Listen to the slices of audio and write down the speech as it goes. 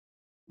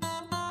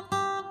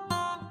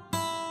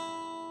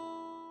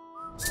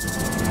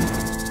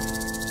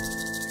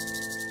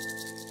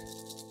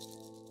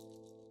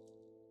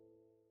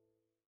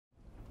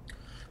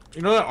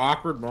You know that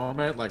awkward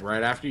moment, like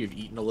right after you've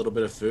eaten a little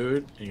bit of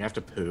food and you have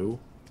to poo?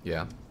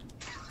 Yeah.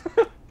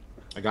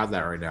 I got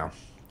that right now.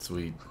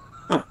 Sweet.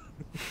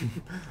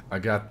 I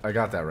got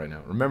that right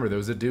now. Remember, there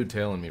was a dude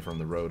tailing me from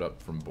the road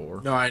up from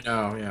Boar. No, I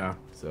know, yeah.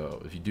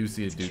 So if you do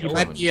see a dude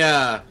That, coming,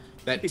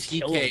 that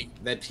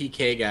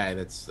TK guy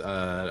that's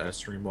a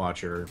stream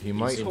watcher. he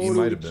might have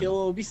been.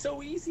 Kill. It'd be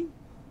so easy.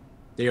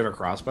 Do you have a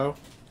crossbow?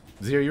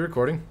 Z, are you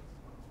recording?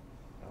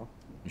 No.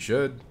 You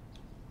should.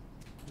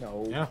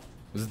 No. Yeah.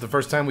 This is the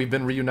first time we've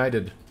been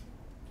reunited.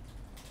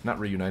 Not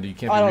reunited. You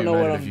can't I be don't know what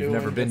reunited if I'm you've doing.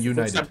 never been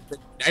united.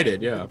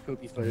 United, yeah.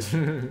 Poopy footage.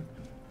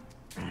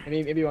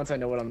 maybe once I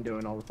know what I'm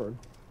doing, I'll record.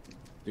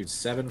 Dude,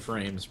 7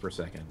 frames per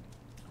second.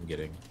 I'm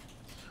getting.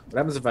 What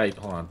happens if I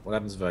hold on? What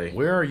happens if I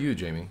Where are you,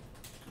 Jamie?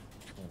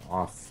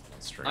 off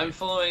stream? I'm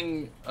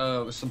following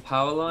some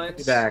power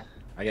lines Back.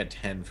 I got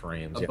 10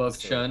 frames.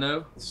 above yeah,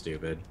 Cherno,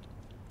 Stupid.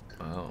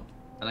 Oh.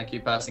 and I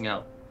keep passing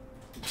out.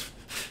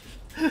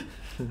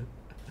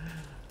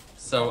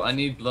 So I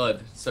need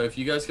blood. So if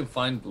you guys can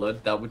find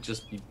blood, that would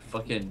just be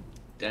fucking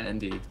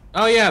dandy.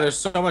 Oh yeah, there's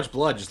so much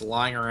blood just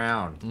lying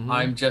around.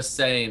 I'm just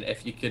saying,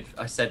 if you could,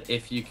 I said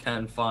if you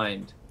can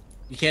find.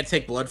 You can't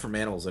take blood from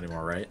animals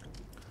anymore, right?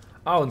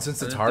 Oh, and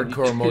since it's I don't think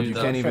you hardcore can mode, do you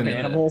that can't from even.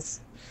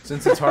 Animals.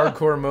 Since it's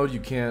hardcore mode, you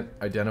can't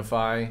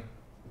identify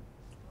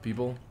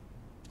people.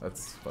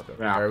 That's fucked up.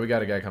 Yeah. All right, we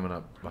got a guy coming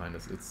up behind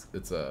us.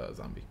 It's a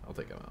zombie. I'll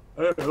take him out.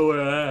 I don't know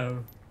where I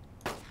am.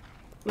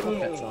 I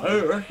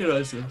don't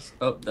recognize this.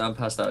 Oh, I'm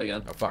passed out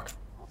again. Oh fuck.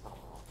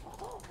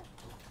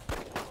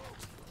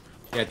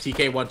 Yeah,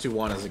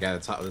 TK121 is the guy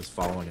that's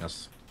following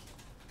us.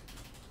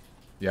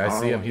 Yeah, I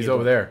see him. He's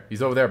over there.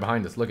 He's over there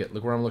behind us. Look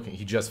where I'm looking.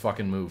 He just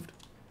fucking moved.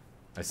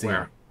 I see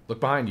Where? him. Look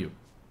behind you.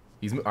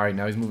 He's all right.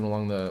 Now he's moving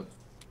along the.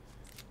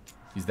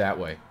 He's that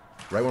way.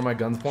 Right where my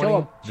gun's pointing.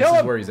 him. This Kill is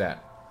him. where he's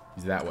at.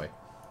 He's that way.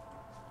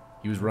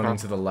 He was running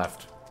to the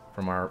left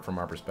from our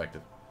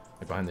perspective,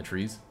 like behind the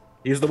trees.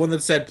 He's the one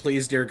that said,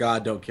 "Please, dear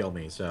God, don't kill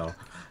me." So.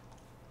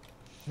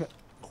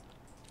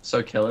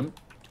 So kill him.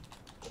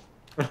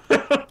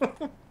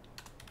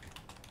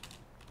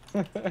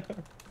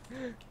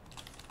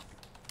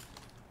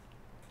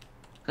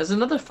 There's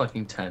another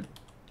fucking tent.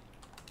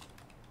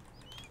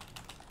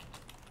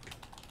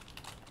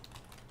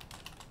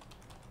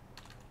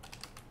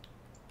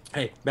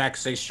 Hey, back,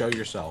 say, show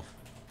yourself.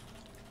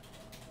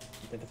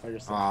 Identify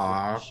yourself.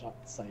 Aw. Shot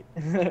sight.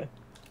 Good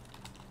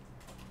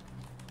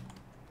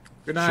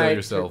Show night.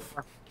 yourself.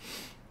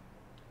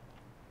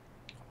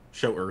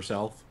 Show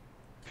herself.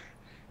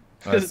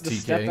 That's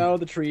Just step TK. out of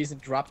the trees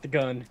and drop the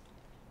gun.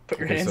 Put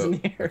your Okay, hands so in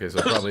the air. okay, so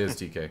it probably is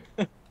TK.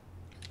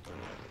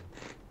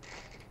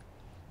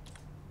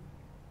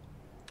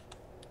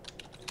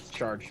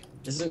 Charge.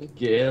 Isn't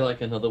gear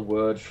like another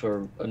word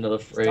for another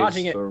phrase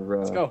Dodging it. for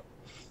Let's go.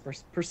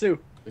 Pursue.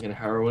 fucking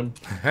heroin?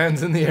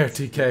 Hands in the air,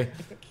 TK.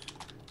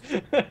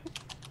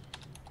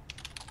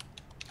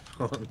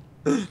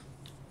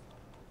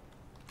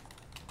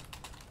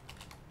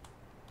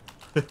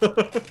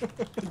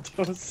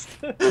 Toast.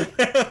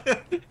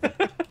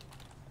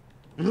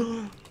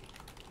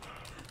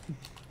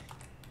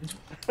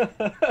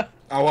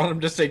 I want him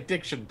to say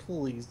Diction,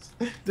 please.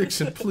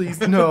 Diction, please,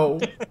 no.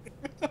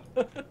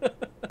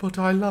 But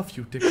I love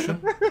you,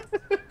 Diction.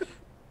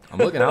 I'm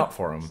looking out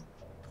for him.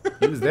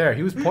 He was there.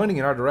 He was pointing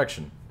in our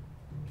direction.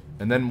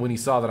 And then when he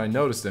saw that I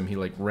noticed him, he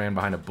like ran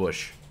behind a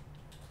bush.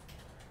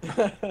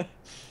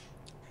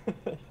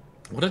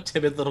 What a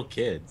timid little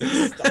kid.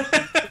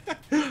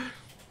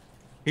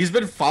 He's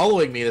been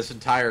following me this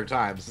entire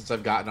time since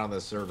I've gotten on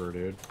this server,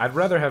 dude. I'd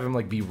rather have him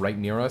like be right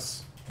near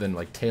us than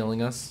like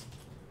tailing us.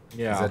 'Cause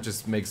Yeah. that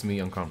just makes me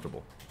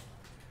uncomfortable.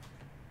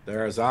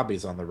 There are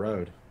zombies on the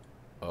road.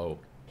 Oh.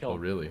 Kill Oh,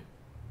 him. really?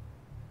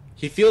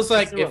 He feels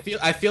like Zero.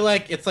 I feel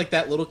like it's like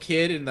that little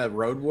kid in the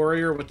Road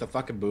Warrior with the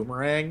fucking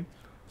boomerang.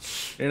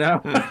 You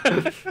know?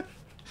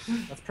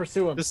 Let's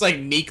pursue him. Just like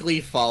meekly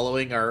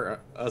following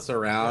us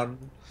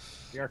around.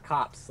 We are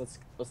cops. Let's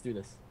do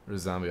this.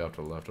 There's a zombie off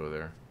to the left over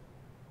there.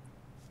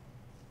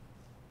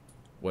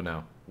 What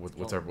now?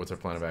 What's our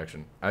plan of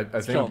action? I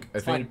kill him. think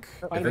It's fine.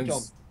 Find him and kill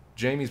him.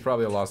 Jamie's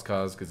probably a lost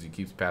cause because he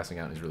keeps passing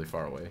out and he's really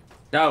far away.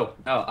 No,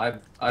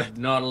 I've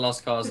not a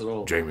lost cause at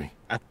all. Jamie,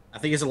 I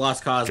think he's a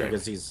lost cause Jamie.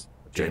 because he's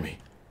Jamie,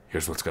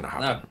 here's what's gonna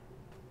happen. No,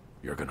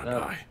 You're gonna No.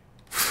 die.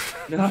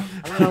 no,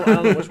 I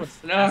don't know which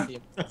one's No. nasty.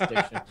 It's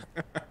Diction.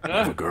 You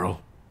have a no.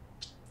 girl?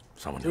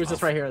 Someone you Who's love?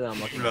 this right here that I'm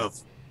looking at?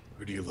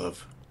 Who do you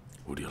love?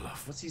 Who do you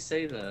love? What's he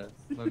say there?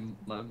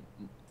 My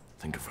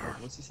Think of her.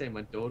 what's he say?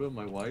 My daughter,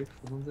 my wife,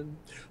 or something?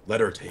 let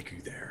her take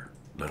you there.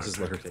 Let her Just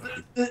take let her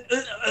you. take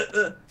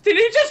you. Did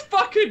he just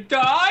fucking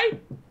die?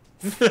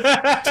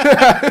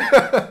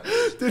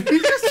 Did he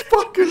just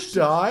fucking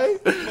die?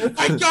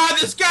 My God,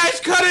 this guy's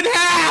cut in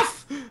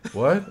half.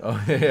 What?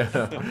 Oh yeah.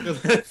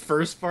 That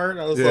first part,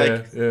 I was Yeah,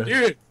 like, yeah.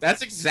 dude,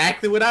 that's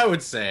exactly what I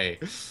would say.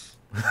 It's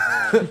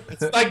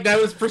like that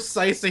was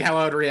precisely how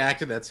I would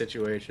react in that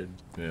situation.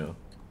 Yeah.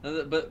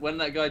 But when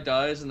that guy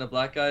dies and the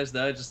black guy's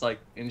there, just like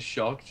in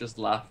shock, just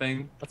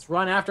laughing. Let's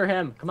run after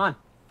him. Come on.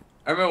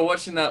 I remember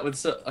watching that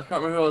with. I can't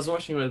remember who I was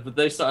watching with, but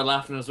they started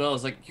laughing as well. I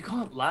was like, "You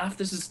can't laugh.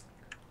 This is."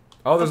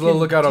 Oh, there's a little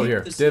lookout over deep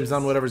here. this Dibs is.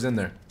 on whatever's in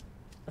there.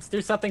 Let's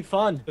do something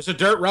fun. There's a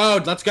dirt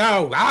road. Let's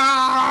go.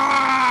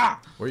 Ah!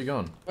 Where are you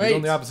going? You're Wait.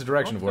 going the opposite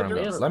direction of where I'm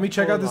going. Yes. Let me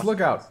check out this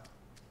lookout.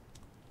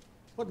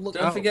 What look?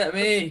 Don't forget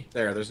me.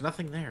 There's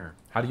nothing there.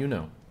 How do you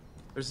know?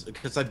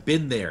 Because I've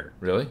been there.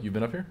 Really? You've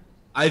been up here?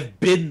 I've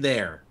been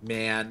there,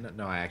 man.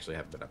 No, I actually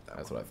haven't been up that.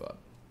 That's one. what I thought.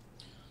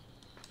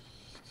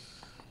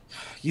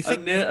 You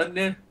I'm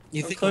near.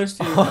 You I'm think close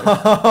to you.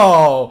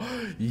 Oh,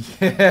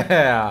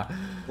 yeah.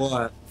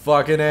 what?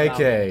 Fucking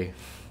AK.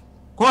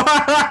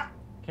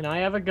 Can I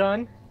have a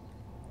gun?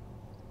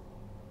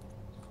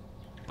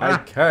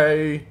 AK.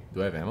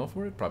 Do I have ammo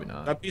for it? Probably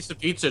not. That piece of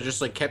pizza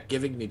just like kept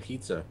giving me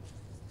pizza.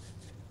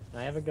 Can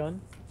I have a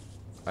gun?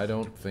 I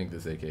don't think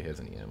this AK has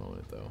any ammo in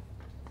it, though.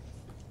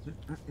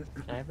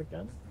 Can I have a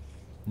gun?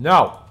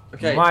 No!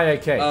 Okay. My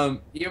AK.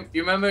 You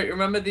remember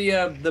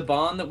the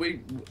barn that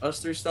us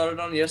three started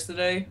on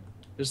yesterday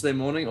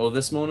morning or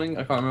this morning?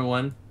 I can't remember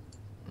when.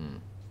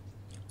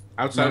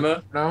 Outside?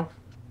 Remember? No.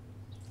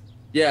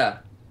 Yeah.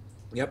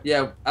 Yep.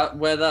 Yeah,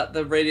 where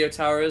the radio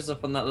tower is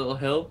up on that little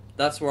hill.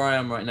 That's where I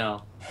am right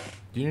now.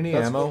 Do you need any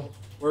That's ammo?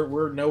 cool.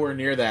 We're nowhere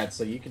near that,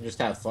 so you can just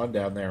have fun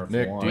down there if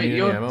Nick, you want. do Wait,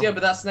 you need ammo? yeah,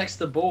 but that's next to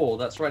the ball.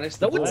 That's right next to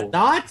the No, ball. it's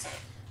not.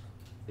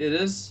 It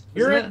is.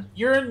 You're Isn't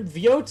in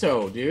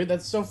Vioto, dude.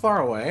 That's so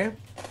far away.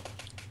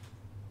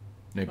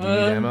 Nick, do you need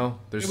ammo?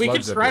 There's We can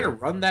slugs up try to here.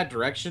 run that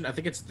direction. I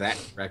think it's that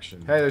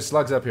direction. Hey, there's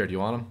slugs up here. Do you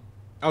want them?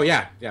 Oh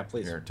yeah,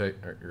 please. Here,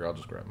 here, I'll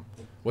just grab them.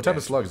 What type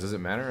of slugs? Does it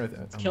matter?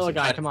 Kill a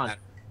guy, come on.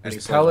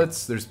 There's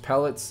pellets,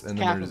 and then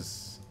Cap 'em.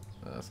 there's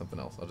something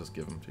else. I'll just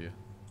give them to you.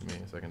 Give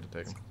me a second to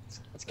take them.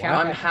 Let's it? cap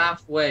I'm it.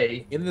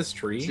 halfway In this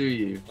tree. to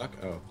you. Fuck.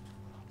 Oh.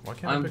 Why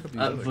can't I I'm pick up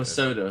these at other guys?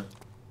 Vasoda.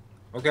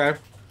 Okay.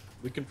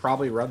 We can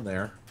probably run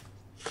there.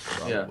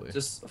 Yeah, Probably.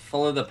 just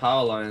follow the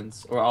power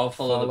lines, or I'll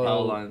follow the power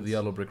lines. the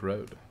yellow brick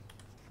road.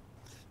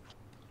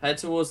 Head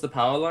towards the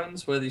power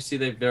lines, where you see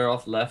they veer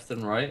off left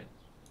and right,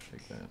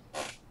 Take that.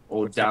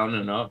 or down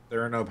and up.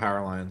 There are no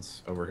power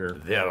lines over here.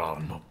 There are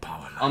no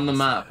power lines. On the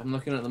map. I'm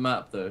looking at the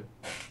map though.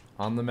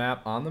 On the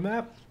map. On the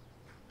map.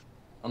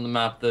 On the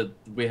map that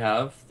we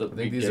have, that I we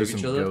think these gave are some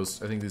each other.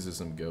 ghost. I think these are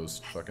some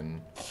ghost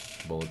fucking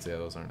bullets. Yeah,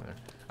 those aren't there.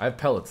 I have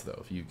pellets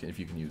though. If you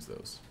can use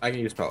those. I can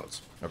use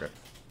pellets. Okay,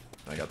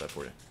 I got that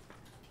for you.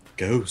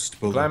 Ghost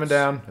bullets. Climbing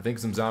down. I think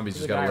some zombies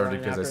There's just a got guy alerted running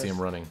because I after see us.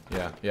 him running.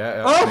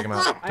 Yeah. Oh, Take him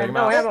out. fuck! I Take have him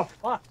no out. ammo.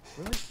 Fuck.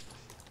 Really?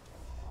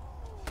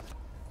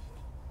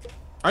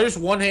 I just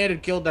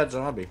one-handed killed that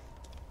zombie.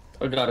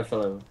 I got it,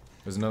 fellow.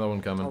 There's another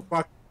one coming. Oh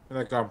fuck! Here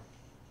they come.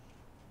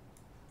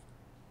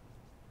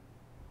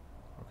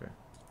 Okay.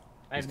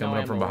 I He's have no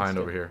coming up from ammo, behind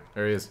let's over here.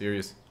 There he is. Here he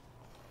is.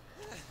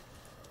 Look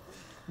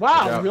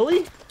Wow, out.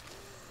 really?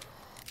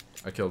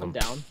 I killed I'm him.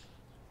 down.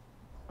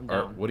 I'm All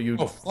right, down. what do you?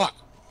 Oh fuck!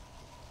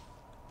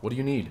 What do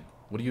you need?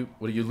 What are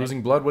you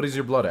losing blood? What is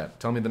your blood at?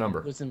 Tell me the number.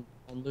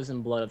 I'm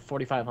losing blood.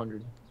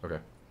 4,500. Okay.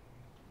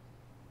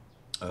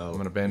 Oh, I'm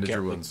gonna bandage you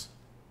your can't- wounds.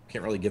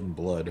 Can't really give him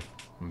blood.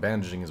 I'm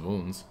bandaging his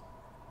wounds.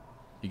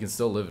 He can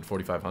still live at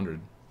 4,500.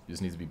 He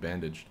just needs to be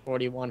bandaged.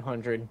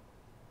 4,100.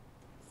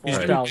 He's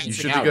Alright, doing 4,000. you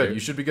should out, be good. dude. You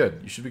should be good.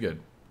 You should be good.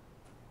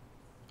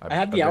 I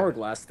have the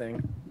hourglass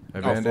thing. I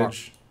Oh, fuck.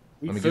 bandage.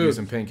 Eat Let me give you food.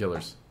 some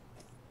painkillers.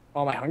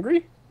 Oh, am I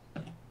hungry?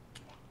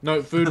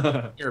 No food.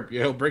 Here,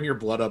 he'll bring your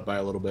blood up by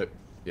a little bit.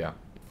 Yeah.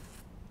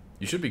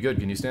 You should be good.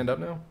 Can you stand up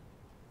now?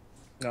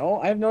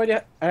 No, I have no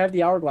idea. I have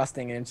the hourglass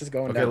thing and it's just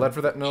going Okay, down. let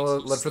for that. No,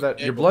 let for that.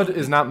 Your blood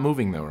is not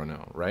moving though,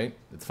 no, right?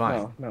 It's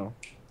fine. No.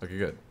 Okay,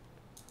 good.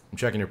 I'm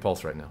checking your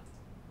pulse right now.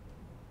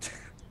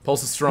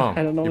 Pulse is strong.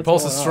 I don't know Your what's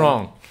pulse going is on.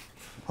 strong.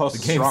 The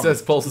game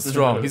says pulse is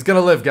strong. He's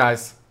gonna live,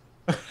 guys.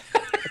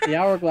 The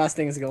hourglass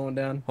thing is going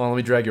down. Hold on, let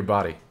me drag your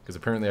body, because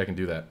apparently I can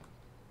do that.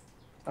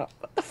 What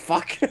the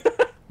fuck? I'm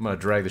gonna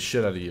drag the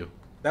shit out of you.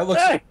 That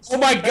looks. Hey! Oh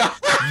my god!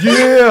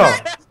 Yeah!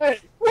 Hey,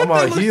 I'm That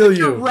gonna looks heal like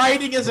you're you.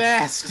 riding his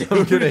ass. Dude.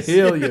 I'm gonna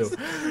heal you.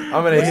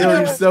 I'm gonna heal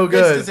you so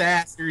Twist good. His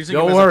ass. You're using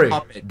him Don't as a worry.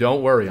 puppet.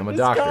 Don't worry. I'm a Just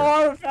doctor. go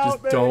on without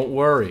Just me. don't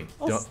worry.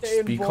 I'll Don't stay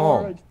just be bored.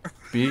 calm.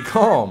 Be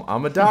calm.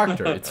 I'm a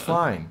doctor. It's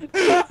fine.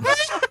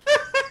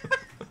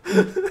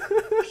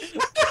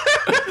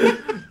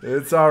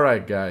 It's all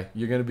right, guy.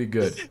 You're gonna be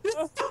good.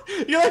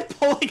 You're like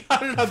pulling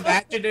out an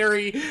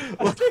imaginary.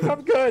 I think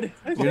I'm good.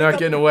 You're not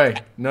getting away.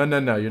 No.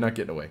 You're not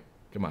getting away.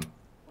 Come on.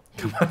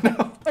 Come on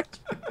now.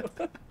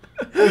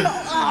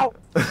 Ow!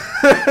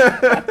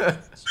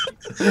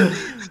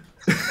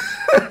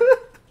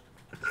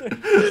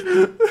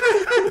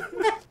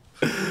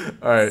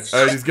 All right.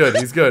 He's good.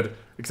 He's good.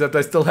 Except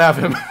I still have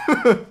him.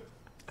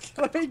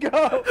 Let me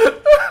go.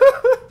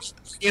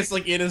 It's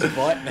like in his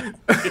butt.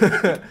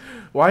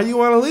 Why do you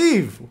want to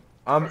leave?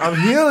 I'm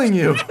healing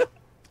you.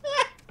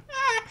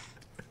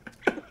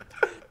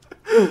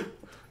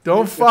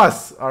 Don't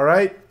fuss, all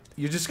right?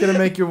 You're just gonna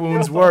make your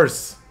wounds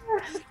worse.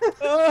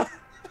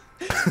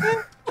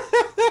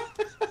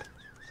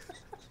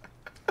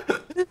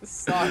 This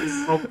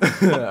sucks. All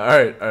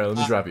right. Let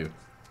me drop you.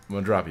 I'm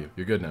gonna drop you.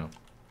 You're good now.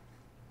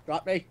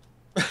 Drop me.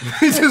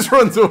 He just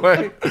runs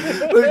away.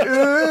 Like,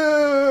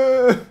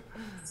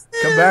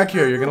 come back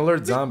here. You're gonna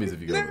alert zombies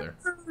if you go over there.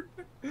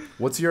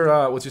 What's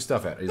your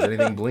stuff at? Is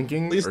anything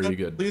blinking, or are you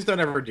good? Please don't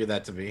ever do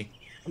that to me.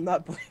 I'm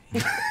not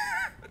playing.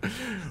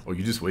 Oh,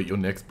 you just wait. You're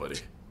next, buddy.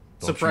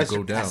 Don't Suppress you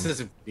your go down.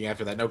 passes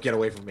after that. No, get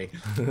away from me.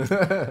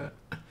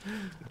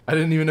 I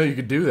didn't even know you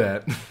could do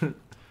that.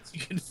 You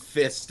can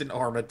fist an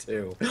ARMA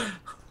II.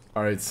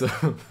 All right, so.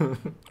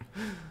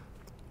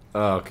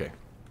 Okay.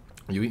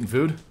 Are you eating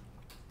food?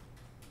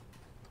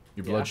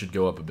 Your blood Yeah. should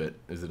go up a bit.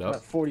 Is it I'm up?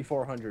 at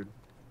 4,400.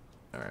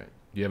 All right.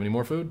 Do you have any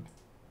more food?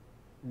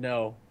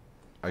 No.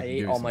 I can ate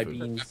give you all some my food.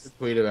 beans.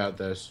 Tweet about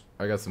this.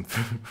 I got some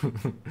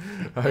food.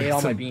 I ate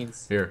all my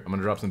beans. Here, I'm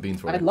gonna drop some beans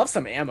for you. I'd love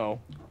some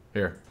ammo.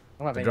 Here.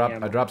 I don't have I any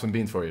ammo. dropped some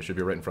beans for you. It should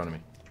be right in front of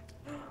me.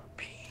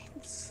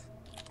 Beans.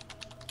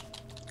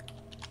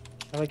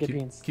 I like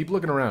beans. Keep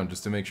looking around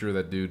just to make sure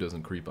that dude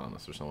doesn't creep on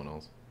us or someone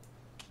else.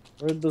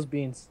 Where are those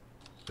beans?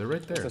 They're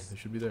right there. What's this? They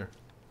should be there.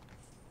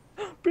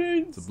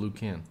 Beans. It's a blue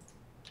can.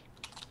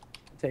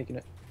 I'm taking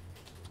it.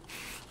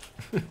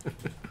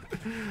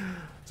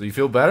 So you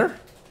feel better?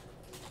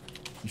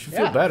 You should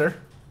feel Yeah. better.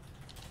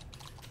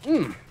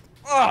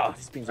 Oh,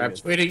 these beans are I'm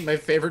good. tweeting my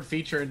favorite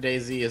feature in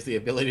DayZ is the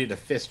ability to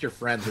fist your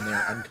friends when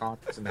they're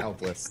unconscious and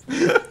helpless.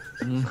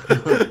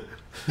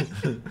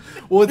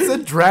 Well, it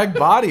said drag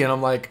body, and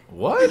I'm like,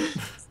 what?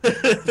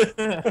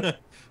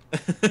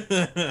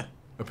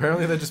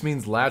 Apparently that just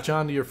means latch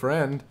on to your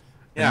friend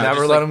and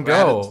never just, let like, him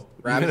go.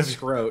 Grab Even his if-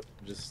 scrot.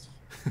 Just.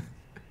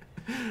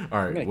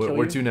 All right, gonna where kill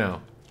you. to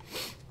now?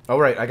 Oh,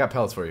 right, I got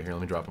pellets for you. Here,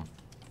 let me drop them.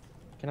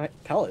 Can I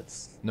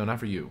pellets? No, not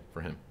for you,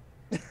 for him.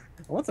 I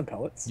want some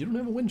pellets. You don't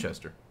have a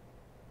Winchester.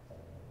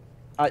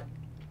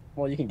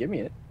 Well, you can give me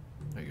it.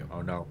 There you go.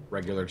 Oh no,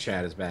 regular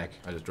chat is back.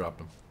 I just dropped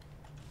them.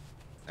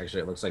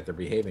 Actually, it looks like they're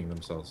behaving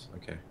themselves.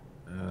 Okay.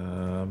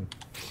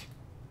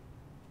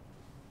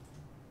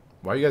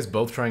 Why are you guys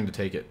both trying to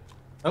take it?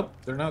 Oh,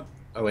 they're not.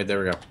 Oh wait, there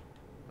we go.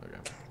 Okay.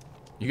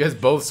 You guys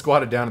both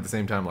squatted down at the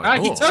same time like,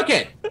 Ah, he "Oh." took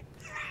it.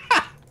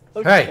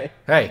 Hey,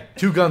 hey,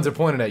 2 guns are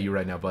pointed at you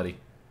right now, buddy.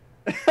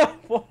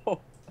 Whoa.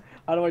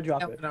 How do I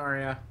drop it?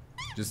 Aria.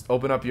 Just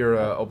open up your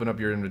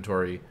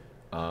inventory,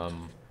 and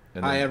Hi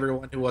then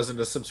everyone who wasn't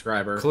a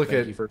subscriber. Click Thank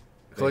it. you for-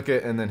 click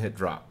it and then hit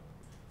drop.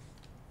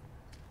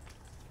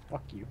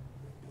 Fuck you.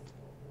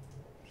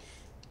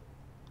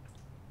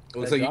 It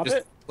looks Did I like drop you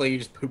just it? like you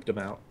just pooped them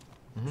out.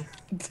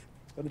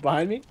 What's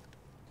behind me?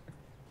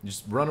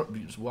 Just run.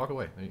 You just walk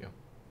away. There you go.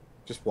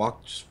 Just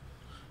walk.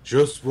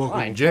 Just walk.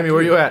 Fine. Jamie,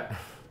 where you at?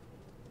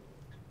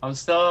 I'm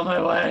still on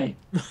my way.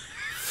 Are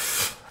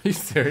you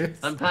serious?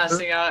 I'm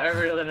passing out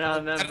every other now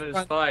and then, but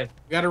it's fine.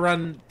 We gotta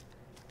run.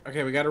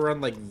 Okay, we gotta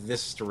run like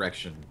this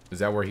direction. Is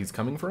that where he's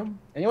coming from?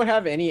 Anyone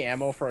have any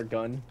ammo for a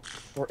gun?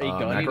 Or a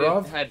gun? Mac- We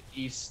Makarov? had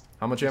east.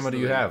 How much ammo do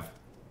you have?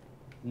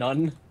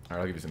 None. All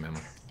right, I'll give you some ammo.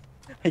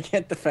 I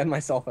can't defend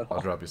myself at I'll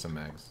all. drop you some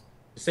mags.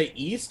 You say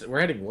east? We're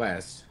heading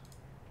west.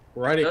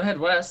 We're heading. Go head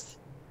west.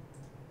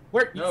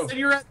 Where? No. You said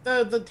you're at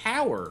the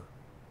tower.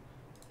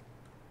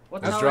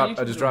 What I just tower are you dropped.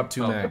 I just talking dropped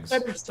 2 about?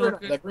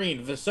 mags. The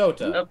green, the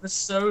Sota. Of the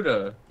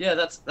soda. Yeah,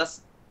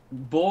 that's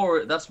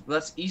Boar.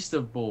 That's east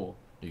of Boar.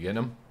 You getting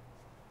them?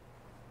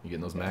 You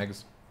getting those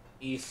mags?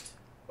 East,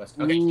 west.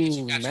 Ooh,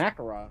 Okay, gotcha.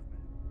 Makarov.